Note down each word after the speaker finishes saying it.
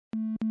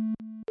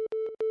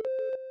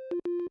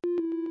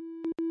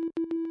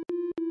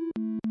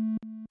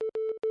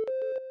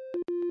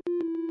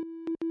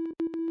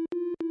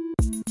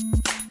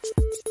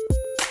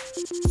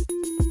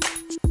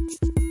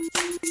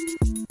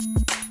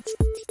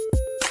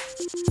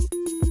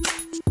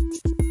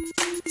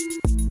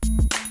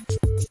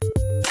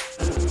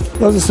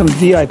Those are some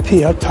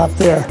VIP up top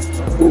there.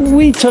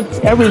 We took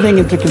everything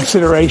into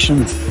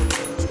consideration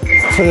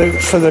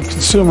for the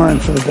consumer and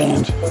for the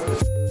band.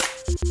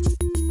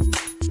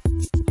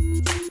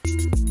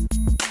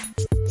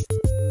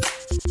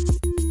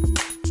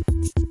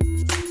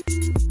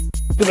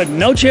 We can put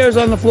no chairs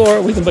on the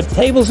floor. We can put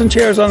tables and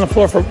chairs on the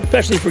floor,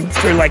 especially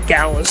for like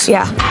galas.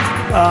 Yeah.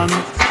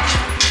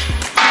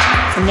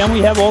 And then we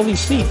have all these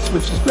seats,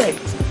 which is great.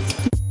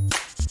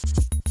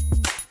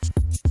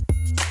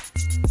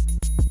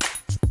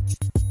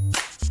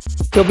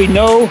 There'll be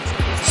no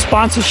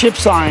sponsorship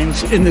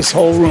signs in this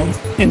whole room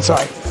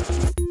inside.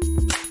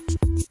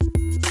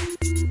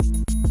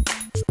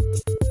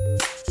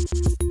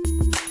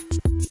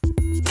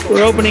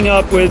 We're opening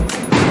up with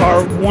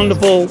our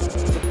wonderful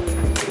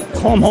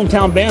home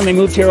hometown band. They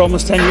moved here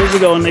almost 10 years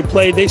ago, and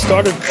they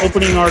started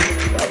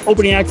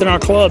opening act in our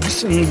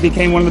clubs and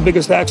became one of the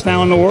biggest acts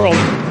now in the world.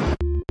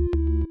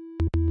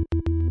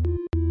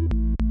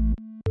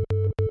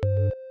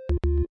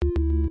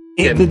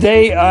 The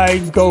day I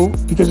go,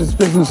 because it's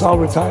business, I'll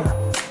retire.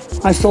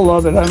 I still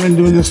love it. I've been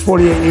doing this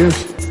 48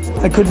 years.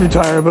 I could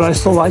retire, but I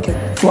still like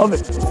it. Love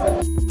it.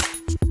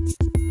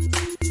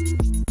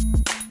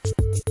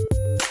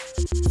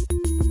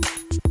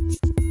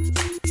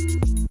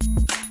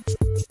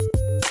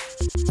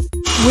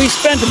 We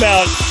spent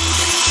about,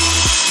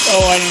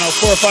 I don't know,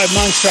 4 or 5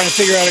 months trying to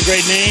figure out a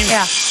great name.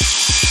 Yeah.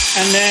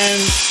 And then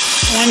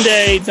one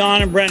day,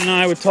 Don and Brent and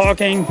I were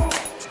talking,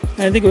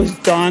 and I think it was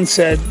Don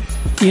said,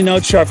 you know,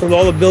 Chuck, with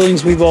all the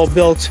buildings we've all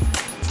built,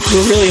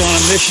 we're really on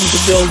a mission to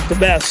build the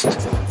best.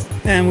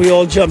 And we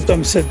all jumped up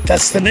and said,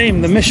 that's the name,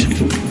 the Mission.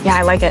 Yeah,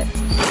 I like it.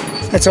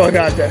 That's how I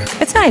got there.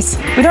 It's nice.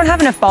 We don't have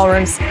enough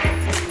ballrooms.